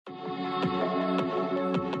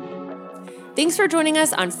Thanks for joining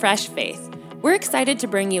us on Fresh Faith. We're excited to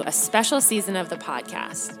bring you a special season of the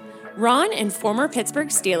podcast. Ron and former Pittsburgh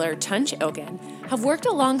Steeler Tunch Ilkin have worked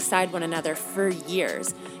alongside one another for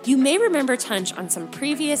years. You may remember Tunch on some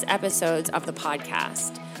previous episodes of the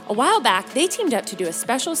podcast. A while back, they teamed up to do a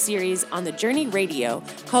special series on the Journey Radio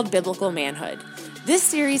called Biblical Manhood. This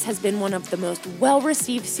series has been one of the most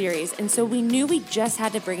well-received series, and so we knew we just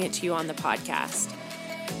had to bring it to you on the podcast.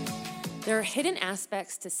 There are hidden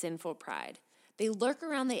aspects to sinful pride. They lurk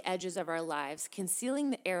around the edges of our lives,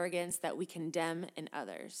 concealing the arrogance that we condemn in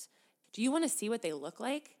others. Do you want to see what they look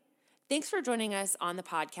like? Thanks for joining us on the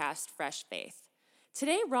podcast, Fresh Faith.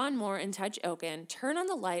 Today, Ron Moore and Tunch Ilkin turn on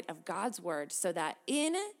the light of God's Word so that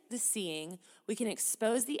in the seeing, we can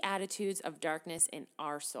expose the attitudes of darkness in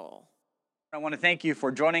our soul. I want to thank you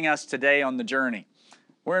for joining us today on The Journey.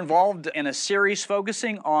 We're involved in a series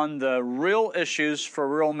focusing on the real issues for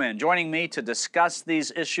real men. Joining me to discuss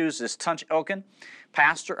these issues is Tunch Ilkin,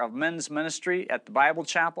 pastor of men's ministry at the Bible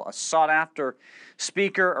Chapel, a sought-after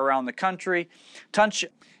speaker around the country. Tunch,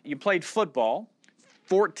 you played football,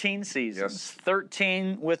 14 seasons, yes.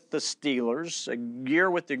 13 with the Steelers, a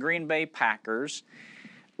year with the Green Bay Packers.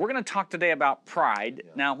 We're going to talk today about pride.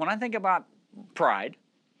 Yeah. Now, when I think about pride,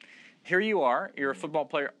 here you are, you're a football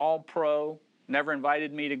player, all-pro, never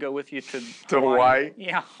invited me to go with you to Hawaii.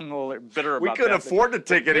 Yeah, I'm a little bitter about that. We couldn't afford to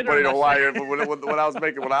take anybody to Hawaii when I was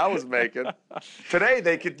making what I was making. Today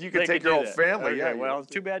you could take your whole family. Okay, yeah. Well,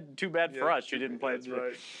 too bad for us. You didn't play. That's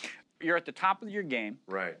right. You're at the top of your game.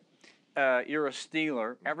 Right. You're a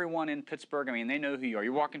Steeler. Everyone in Pittsburgh, I mean, they know who you are.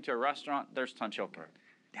 You walk into a restaurant, there's Tunch Ilkin. Right.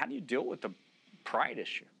 How do you deal with the pride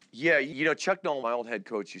issue? Yeah, Chuck Noll, my old head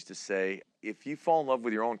coach, used to say, if you fall in love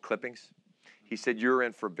with your own clippings, he said, you're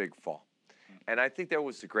in for a big fall. And I think that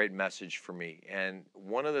was a great message for me. And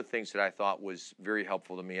one of the things that I thought was very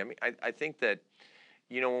helpful to me, I mean, I think that,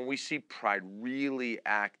 when we see pride really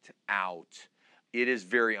act out, it is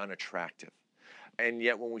very unattractive. And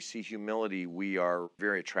yet when we see humility, we are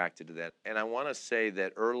very attracted to that. And I want to say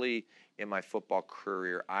that early in my football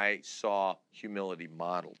career, I saw humility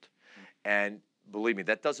modeled. And believe me,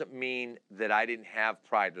 that doesn't mean that I didn't have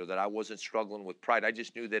pride or that I wasn't struggling with pride. I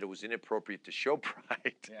just knew that it was inappropriate to show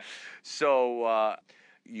pride. Yeah. So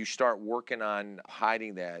you start working on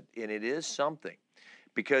hiding that, and it is something.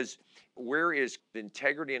 Because where is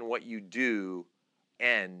integrity in what you do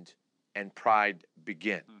end and pride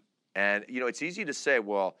begin? And, it's easy to say,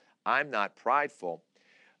 well, I'm not prideful.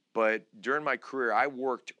 But during my career, I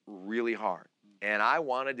worked really hard, and I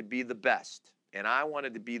wanted to be the best. And I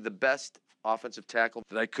wanted to be the best offensive tackle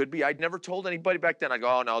that I could be. I'd never told anybody back then. I go,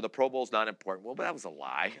 oh, no, the Pro Bowl's not important. Well, but that was a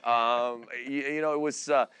lie.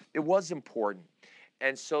 It was important.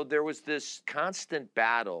 And so there was this constant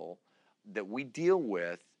battle that we deal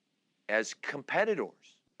with as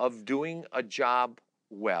competitors of doing a job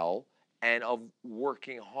well and of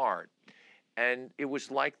working hard. And it was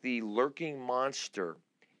like the lurking monster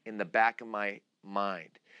in the back of my mind.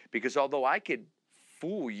 Because although I could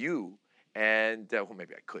fool you, and well,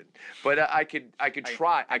 maybe I couldn't, but I could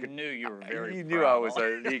try. I knew you were very. You knew I was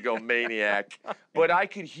an egomaniac, but I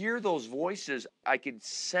could hear those voices. I could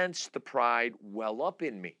sense the pride well up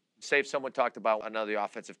in me. Say if someone talked about another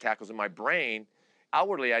offensive tackles in my brain,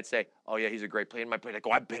 outwardly I'd say, "Oh yeah, he's a great player." In my brain, I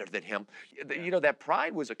go, "I'm better than him." Yeah. That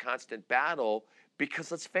pride was a constant battle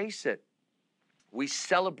because let's face it, we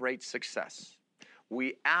celebrate success.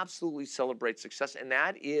 We absolutely celebrate success, and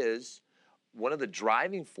that is one of the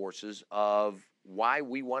driving forces of why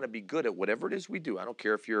we want to be good at whatever it is we do. I don't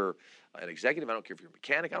care if you're an executive. I don't care if you're a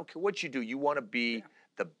mechanic. I don't care what you do. You want to be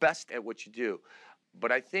the best at what you do.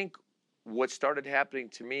 But I think what started happening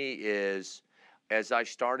to me is as I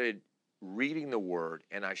started reading the Word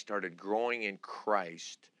and I started growing in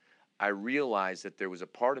Christ, I realized that there was a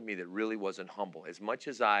part of me that really wasn't humble. As much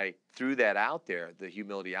as I threw that out there, the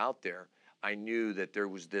humility out there, I knew that there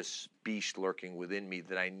was this beast lurking within me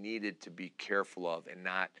that I needed to be careful of and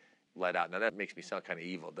not let out. Now that makes me sound kind of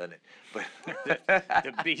evil, doesn't it? But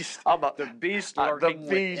the beast lurking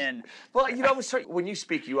within. Well, when you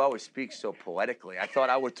speak, you always speak so poetically. I thought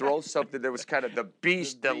I would throw something that was kind of the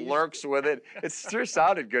beast that lurks within. It sure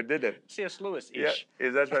sounded good, didn't it? C.S. Lewis-ish. Yeah,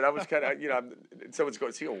 that's right. I was kind of, someone's going,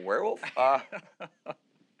 is he a werewolf?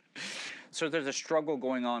 So there's a struggle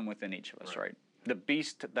going on within each of us, right? The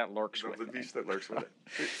beast that lurks within. The beast that lurks within.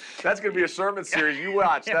 That's going to be a sermon series. You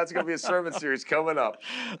watch. That's going to be a sermon series coming up.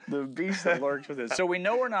 The beast that lurks within. So we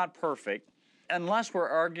know we're not perfect. Unless we're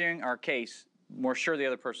arguing our case, we're sure the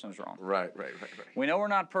other person is wrong. Right. We know we're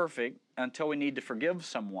not perfect until we need to forgive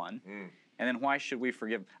someone. And then why should we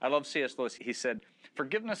forgive? I love C.S. Lewis. He said,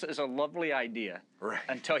 forgiveness is a lovely idea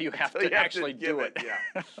until you have to actually do it.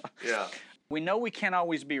 Yeah. Yeah. We know we can't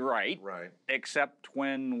always be right, Right. except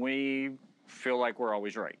when we feel like we're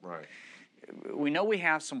always right. Right. We know we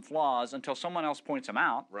have some flaws until someone else points them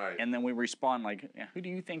out, Right. and then we respond like, yeah, who do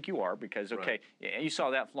you think you are? Because, okay, you saw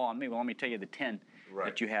that flaw in me, well, let me tell you the 10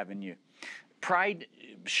 that you have in you. Pride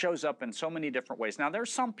shows up in so many different ways. Now,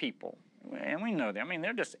 there's some people, and we know them, I mean,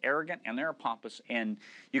 they're just arrogant and they're pompous, and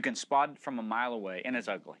you can spot it from a mile away, and it's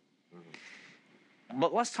ugly. Mm-hmm.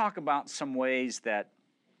 But let's talk about some ways that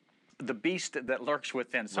the beast that lurks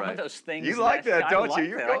within, some of those things. You like that, don't you?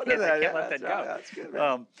 You're going to that. I can't let that go. That's good,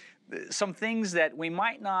 man. Some things that we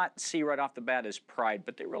might not see right off the bat as pride,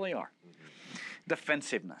 but they really are. Mm-hmm.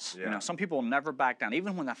 Defensiveness. Yeah. Some people will never back down.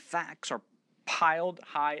 Even when the facts are piled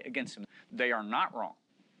high against them, they are not wrong.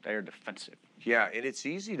 They are defensive. Yeah, and it's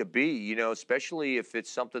easy to be, especially if it's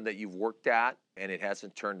something that you've worked at and it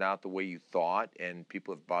hasn't turned out the way you thought and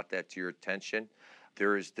people have brought that to your attention.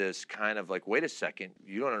 There is this kind of like, wait a second,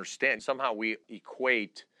 you don't understand. Somehow we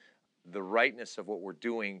equate the rightness of what we're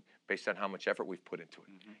doing based on how much effort we've put into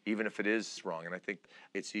it, even if it is wrong. And I think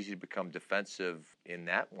it's easy to become defensive in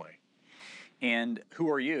that way. And who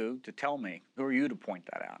are you to tell me? Who are you to point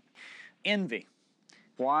that out? Envy.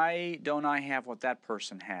 Why don't I have what that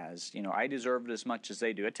person has? I deserve it as much as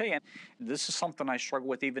they do. I tell you, this is something I struggle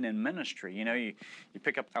with even in ministry. You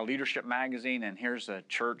pick up a leadership magazine and here's a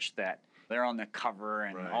church that they're on the cover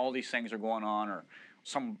and all these things are going on, or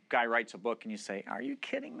some guy writes a book and you say, are you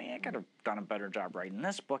kidding me? I could have done a better job writing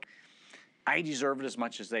this book. I deserve it as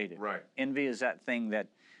much as they do. Right. Envy is that thing that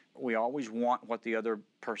we always want what the other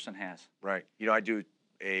person has. Right. I do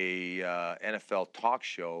a NFL talk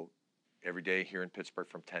show every day here in Pittsburgh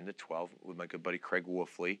from 10 to 12 with my good buddy Craig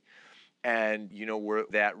Wolfley. And where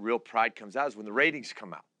that real pride comes out is when the ratings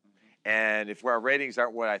come out. And if our ratings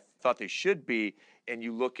aren't what I thought they should be, and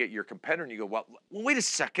you look at your competitor and you go, well, wait a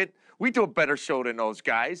second, we do a better show than those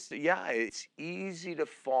guys. Yeah, it's easy to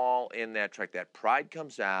fall in that track. That pride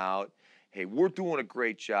comes out. Hey, we're doing a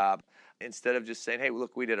great job. Instead of just saying, hey,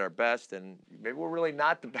 look, we did our best, and maybe we're really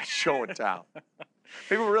not the best show in town.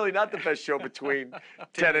 Maybe we're really not the best show between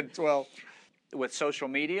 10 and 12. With social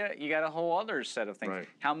media, you got a whole other set of things. Right.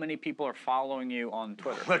 How many people are following you on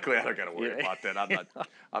Twitter? Luckily, I don't got to worry about that.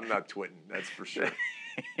 I'm not twitting, that's for sure.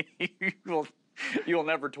 You'll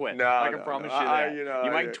never twit. No, I can promise you that.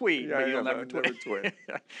 You might tweet, but you'll never twit. Never twit.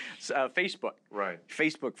 Facebook. Right.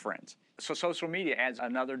 Facebook friends. So social media adds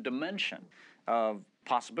another dimension of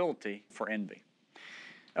possibility for envy.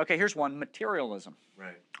 Okay, here's one, materialism.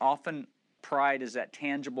 Right. Often pride is that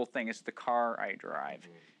tangible thing. It's the car I drive.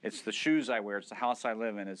 It's the shoes I wear. It's the house I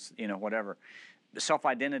live in. It's, whatever.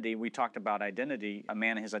 Self-identity, we talked about identity, a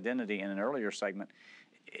man and his identity in an earlier segment.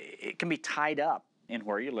 It can be tied up in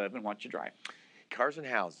where you live and what you drive. Cars and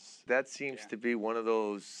houses. That seems to be one of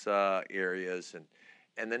those areas.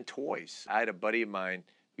 And then toys. I had a buddy of mine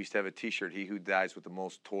who used to have a T-shirt, he who dies with the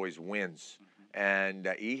most toys wins. And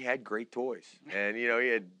he had great toys. And, he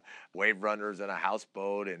had wave runners and a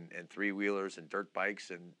houseboat and three-wheelers and dirt bikes.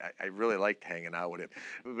 And I really liked hanging out with him.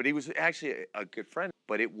 But he was actually a good friend.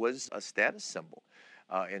 But it was a status symbol.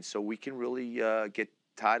 And so we can really get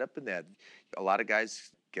tied up in that. A lot of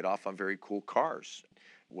guys get off on very cool cars,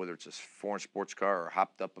 whether it's a foreign sports car or a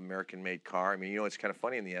hopped-up American-made car. I mean, it's kind of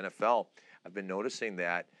funny in the NFL. I've been noticing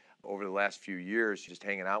that over the last few years, just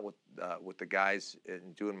hanging out with the guys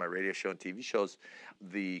and doing my radio show and TV shows,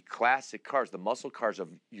 the classic cars, the muscle cars of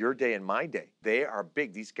your day and my day, they are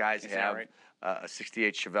big. These guys have a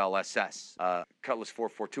 68 Chevelle SS, Cutlass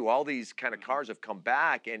 442. All these kind of cars have come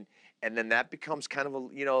back, and then that becomes kind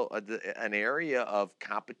of an area of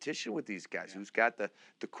competition with these guys. Who's got the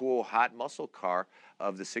cool hot muscle car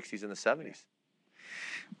of the 60s and the 70s.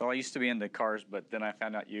 Well, I used to be into cars, but then I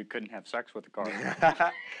found out you couldn't have sex with a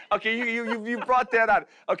car. Okay, you brought that on.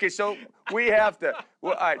 Okay, so we have to.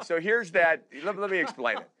 Well, all right, so here's that. Let me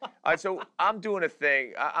explain it. All right, so I'm doing a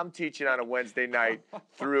thing. I'm teaching on a Wednesday night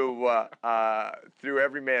through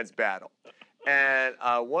Every Man's Battle. And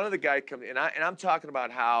one of the guys comes in, and I'm talking about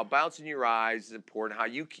how bouncing your eyes is important, how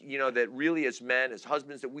that really as men, as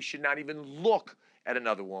husbands, that we should not even look at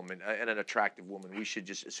another woman, at an attractive woman. We should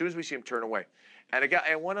just, as soon as we see him, turn away.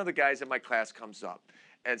 And one of the guys in my class comes up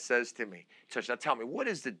and says to me, now tell me, what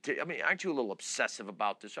is aren't you a little obsessive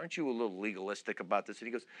about this? Aren't you a little legalistic about this? And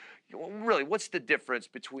he goes, well, really, what's the difference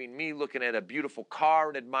between me looking at a beautiful car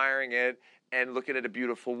and admiring it and looking at a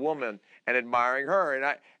beautiful woman and admiring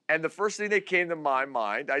her? And the first thing that came to my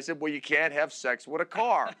mind, I said, well, you can't have sex with a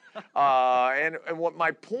car. And what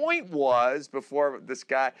my point was, before this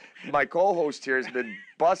guy, my co-host here has been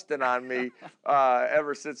busting on me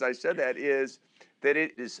ever since I said that, is that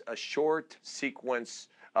it is a short sequence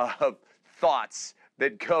of thoughts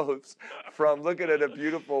that goes from looking at a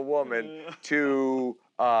beautiful woman to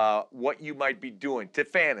what you might be doing, to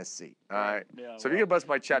fantasy. All right. Yeah, So if you're gonna bust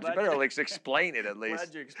my chops, you better like explain it at least.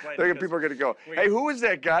 Glad you explained Think it, people are gonna go, we- hey, who was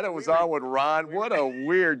that guy that was on with Ron? What a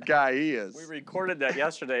weird guy he is. We recorded that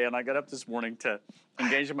yesterday, and I got up this morning to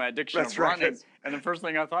engage in my addiction That's of right. running. And the first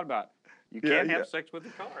thing I thought about, you can't have sex with a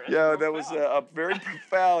car. That's Yeah, that was profound. a very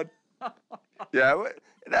profound. Yeah,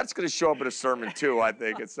 that's going to show up in a sermon too, I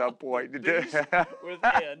think, at some point.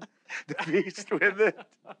 Within. The beast with it.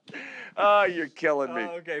 Oh, you're killing me.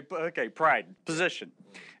 Okay, pride, position.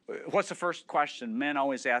 What's the first question men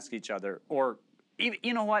always ask each other? Or, even,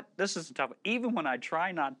 you know what? This is tough. Even when I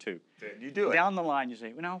try not to. You do it. Down the line, you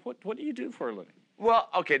say, what do you do for a living? Well,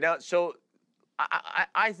 okay, now, so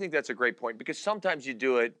I think that's a great point, because sometimes you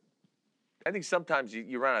do it. I think sometimes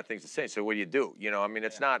you run out of things to say. So what do you do? You know, I mean,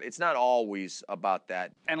 it's not always about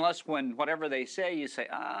that. Unless when whatever they say, you say,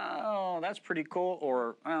 "Oh, that's pretty cool,"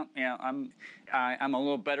 or, "Well, yeah, I'm a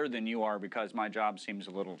little better than you are because my job seems a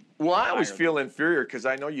little." Well, I always higher feel inferior because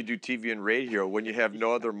I know you do TV and radio when you have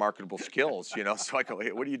no other marketable skills. You know, so I go,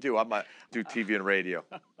 hey, what do you do? I might do TV and radio.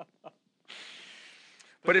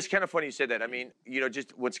 But it's kind of funny you say that. I mean, you know,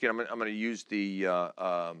 just once again, I'm going to use the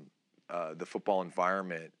football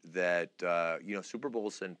environment that, you know, Super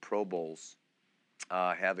Bowls and Pro Bowls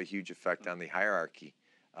have a huge effect on the hierarchy.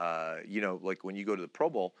 You know, like when you go to the Pro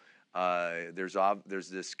Bowl, there's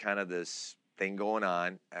this kind of this thing going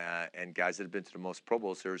on, and guys that have been to the most Pro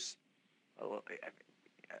Bowls, there's,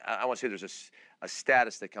 I want to say there's a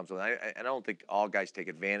status that comes with it. And I don't think all guys take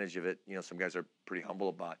advantage of it. You know, some guys are pretty humble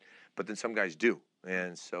about it, but then some guys do.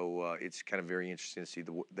 And so it's kind of very interesting to see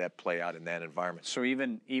that play out in that environment. So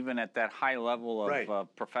even at that high level of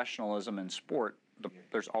Right. Professionalism in sport,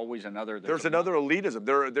 there's always another. There's another elitism.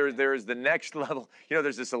 There's the next level. You know,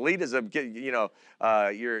 there's this elitism. You know,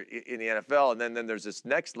 you're in the NFL, and then there's this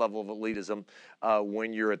next level of elitism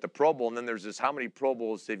when you're at the Pro Bowl, and then there's this: how many Pro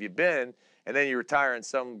Bowls have you been? And then you retire, and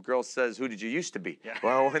some girl says, "Who did you used to be?" Yeah.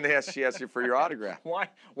 Well, when she asks you for your autograph.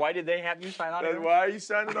 Why did they have you sign autographs? Why are you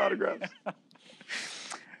signing autographs?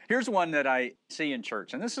 Here's one that I see in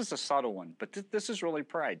church, and this is a subtle one, but this is really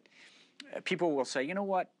pride. People will say, you know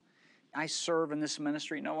what? I serve in this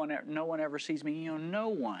ministry. No one ever sees me. You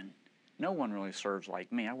know, no one really serves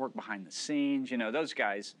like me. I work behind the scenes. You know, those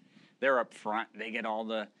guys, they're up front. They get all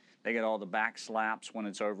the back slaps when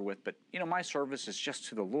it's over with. But you know, my service is just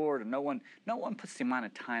to the Lord, and no one puts the amount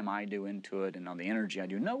of time I do into it and all the energy I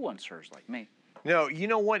do. No one serves like me. No, you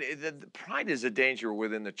know what? The pride is a danger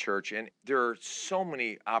within the church, and there are so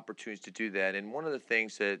many opportunities to do that. And one of the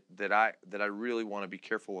things that I really want to be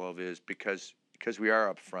careful of is because we are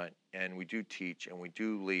up front and we do teach and we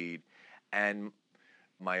do lead, and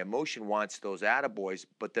my emotion wants those attaboys,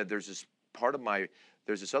 but that there's this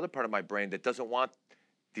other part of my brain that doesn't want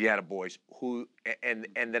the attaboys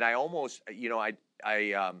and that I almost, you know,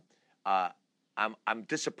 I'm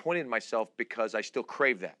disappointed in myself because I still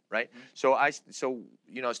crave that, right? Mm-hmm. So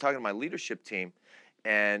you know, I was talking to my leadership team,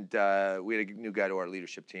 and we had a new guy to our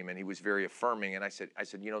leadership team, and he was very affirming. And I said,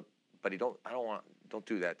 you know, buddy, don't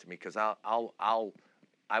do that to me, because I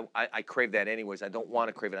crave that anyways. I don't want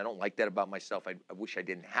to crave it. I don't like that about myself. I wish I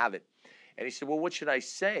didn't have it. And he said, well, what should I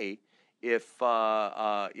say if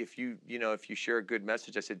you share a good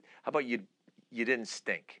message? I said, how about you didn't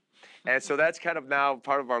stink? And so that's kind of now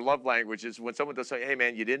part of our love language, is when someone does say, hey,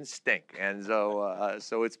 man, you didn't stink. And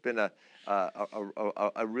so it's been a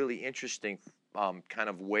really interesting kind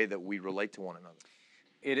of way that we relate to one another.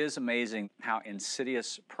 It is amazing how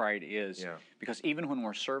insidious pride is, because even when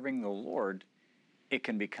we're serving the Lord, it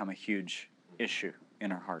can become a huge issue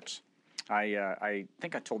in our hearts. I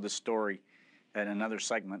think I told this story in another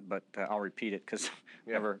segment, but I'll repeat it because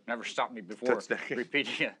never stopped me before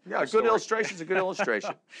repeating it. Yeah, a good illustration is a good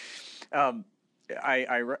illustration.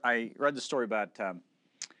 I read the story about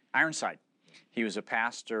Ironside. He was a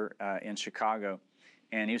pastor in Chicago,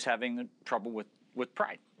 and he was having trouble with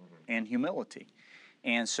pride and humility.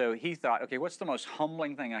 And so he thought, okay, what's the most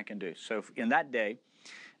humbling thing I can do? So in that day,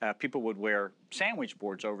 people would wear sandwich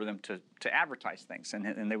boards over them to advertise things,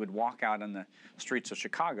 and they would walk out on the streets of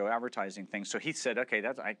Chicago advertising things. So he said, okay,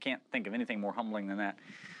 I can't think of anything more humbling than that.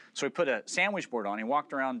 So he put a sandwich board on. He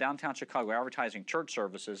walked around downtown Chicago advertising church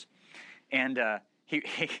services, and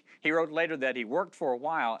he wrote later that he worked for a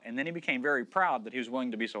while, and then he became very proud that he was willing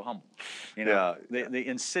to be so humble. You know, the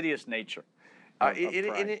insidious nature. of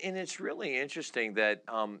pride. And it's really interesting that,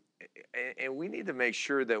 and we need to make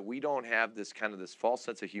sure that we don't have this false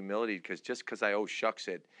sense of humility, because just because I shucks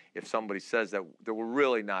it, if somebody says that we're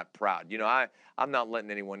really not proud. I'm not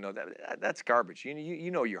letting anyone know that's garbage.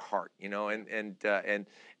 You know your heart. And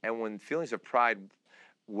when feelings of pride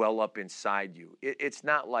well up inside you, it's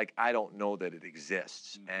not like I don't know that it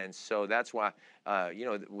exists. Mm-hmm. And so that's why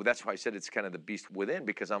that's why I said it's kind of the beast within,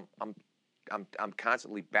 because I'm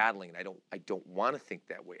constantly battling, and I don't want to think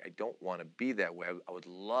that way. I don't want to be that way. I would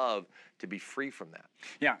love to be free from that.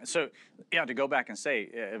 Yeah. So to go back and say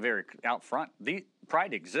very out front, the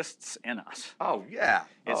pride exists in us. Oh yeah.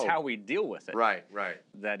 It's how we deal with it. Right.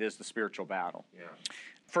 That is the spiritual battle. Yeah.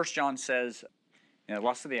 1 John says,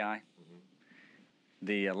 lust of the eye, mm-hmm.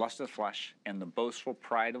 the lust of the flesh, and the boastful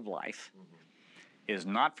pride of life mm-hmm. is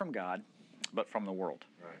not from God, but from the world.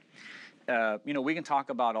 Right. We can talk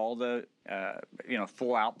about all the,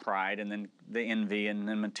 full-out pride, and then the envy, and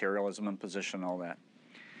then materialism and position, and all that.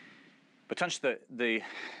 But Tunch, the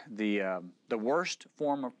worst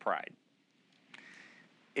form of pride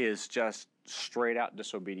is just straight-out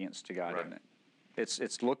disobedience to God, isn't it?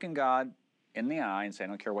 It's looking God in the eye and saying,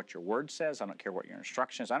 I don't care what your word says, I don't care what your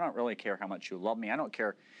instruction is, I don't really care how much you love me, I don't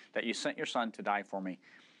care that you sent your son to die for me.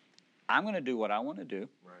 I'm going to do what I want to do.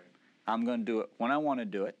 Right. I'm going to do it when I want to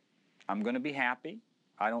do it. I'm going to be happy.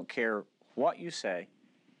 I don't care what you say.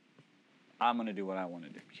 I'm going to do what I want to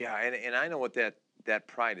do. Yeah, and I know what that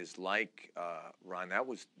pride is like, Ron. That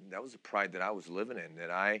was the pride that I was living in.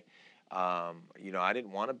 That I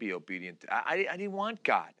didn't want to be obedient. I didn't want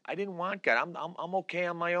God. I didn't want God. I'm okay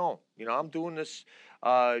on my own. I'm doing this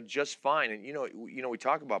just fine. And we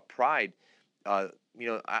talk about pride.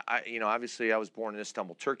 Obviously I was born in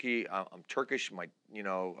Istanbul, Turkey. I'm Turkish.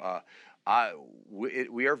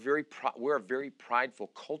 We're a very prideful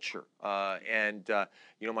culture, and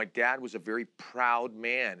my dad was a very proud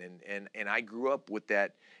man, and I grew up with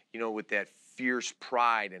that, with that fierce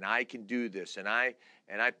pride, and I can do this, and I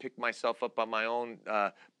picked myself up on my own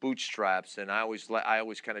bootstraps, and I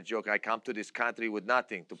always kind of joke, I come to this country with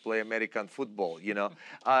nothing to play American football,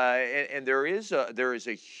 and there is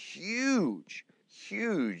a huge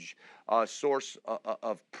source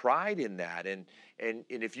of pride in that, and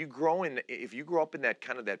if you grow up in that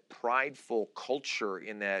kind of that prideful culture,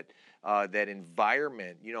 in that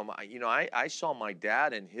environment, I saw my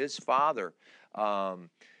dad and his father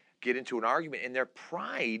get into an argument, and their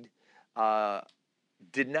pride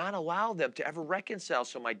did not allow them to ever reconcile.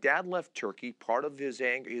 So my dad left Turkey. Part of his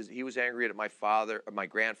anger, he was angry at my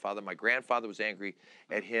grandfather. My grandfather was angry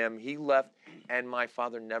at him. He left, and my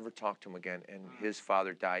father never talked to him again. And his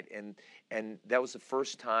father died. And that was the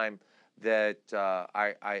first time that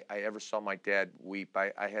I ever saw my dad weep.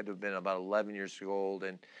 I had to have been about 11 years old,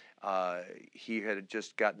 and he had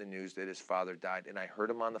just gotten the news that his father died, and I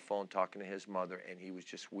heard him on the phone talking to his mother, and he was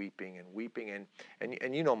just weeping and weeping,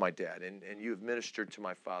 and you know my dad, and you've ministered to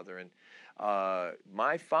my father, and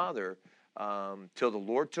my father, till the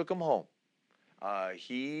Lord took him home,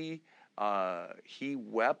 he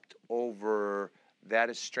wept over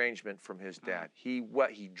that estrangement from his dad. He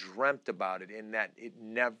dreamt about it, and that it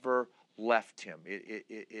never left him.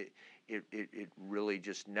 It really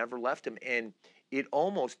just never left him, and it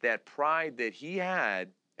almost, that pride that he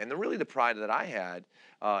had, and really the pride that I had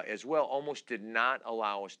as well, almost did not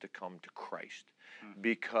allow us to come to Christ,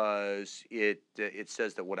 because it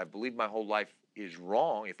says that what I believed my whole life is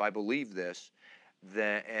wrong. If I believe this,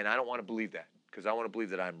 then, and I don't want to believe that, because I want to believe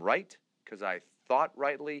that I'm right, because I thought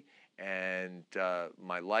rightly, and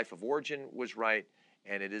my life of origin was right.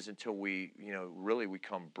 And it is until we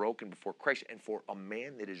come broken before Christ. And for a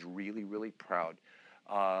man that is really, really proud,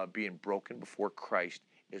 being broken before Christ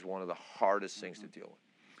is one of the hardest things to deal with.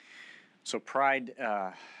 So pride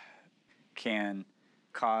can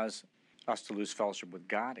cause us to lose fellowship with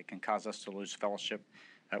God. It can cause us to lose fellowship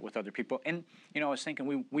with other people. And, I was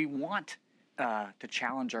thinking we want to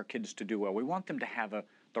challenge our kids to do well. We want them to have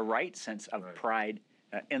the right sense of pride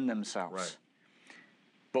in themselves. Right.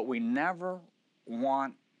 But we never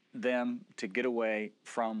want them to get away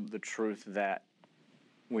from the truth that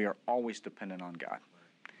we are always dependent on God.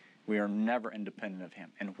 We are never independent of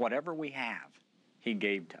Him. And whatever we have, He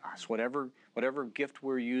gave to us. Whatever gift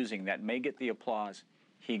we're using that may get the applause,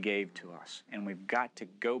 He gave to us. And we've got to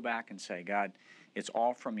go back and say, God, it's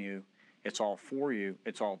all from you. It's all for you.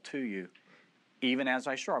 It's all to you, even as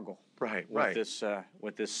I struggle with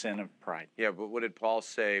this sin of pride. Yeah, but what did Paul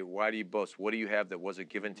say? Why do you boast? What do you have that wasn't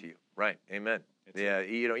given to you? Right. Amen.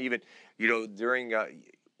 During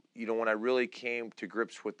when I really came to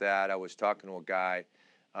grips with that, I was talking to a guy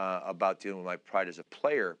about dealing with my pride as a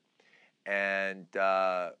player, And,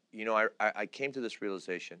 I came to this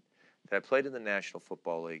realization that I played in the National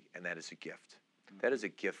Football League, and that is a gift. That is a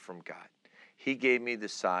gift from God. He gave me the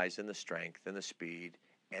size and the strength and the speed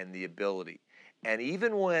and the ability. And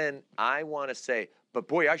even when I want to say, but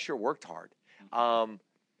boy, I sure worked hard,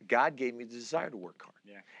 God gave me the desire to work hard.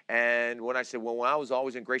 Yeah. And when I said, well, when I was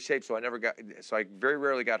always in great shape, so I very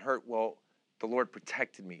rarely got hurt, well, the Lord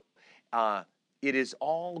protected me. It is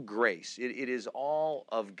all grace. It is all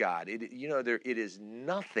of God. It is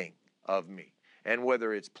nothing of me. And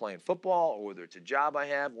whether it's playing football or whether it's a job I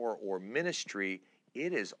have or ministry,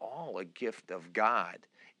 it is all a gift of God.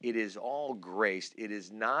 It is all grace. It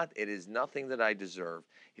is nothing that I deserve.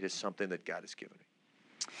 It is something that God has given me.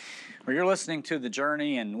 Well, you're listening to The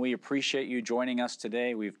Journey, and we appreciate you joining us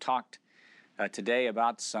today. We've talked today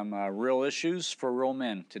about some real issues for real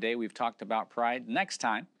men. Today we've talked about pride. Next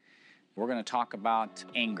time, we're going to talk about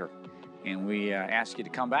anger. And we ask you to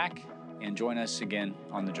come back and join us again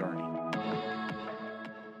on The Journey.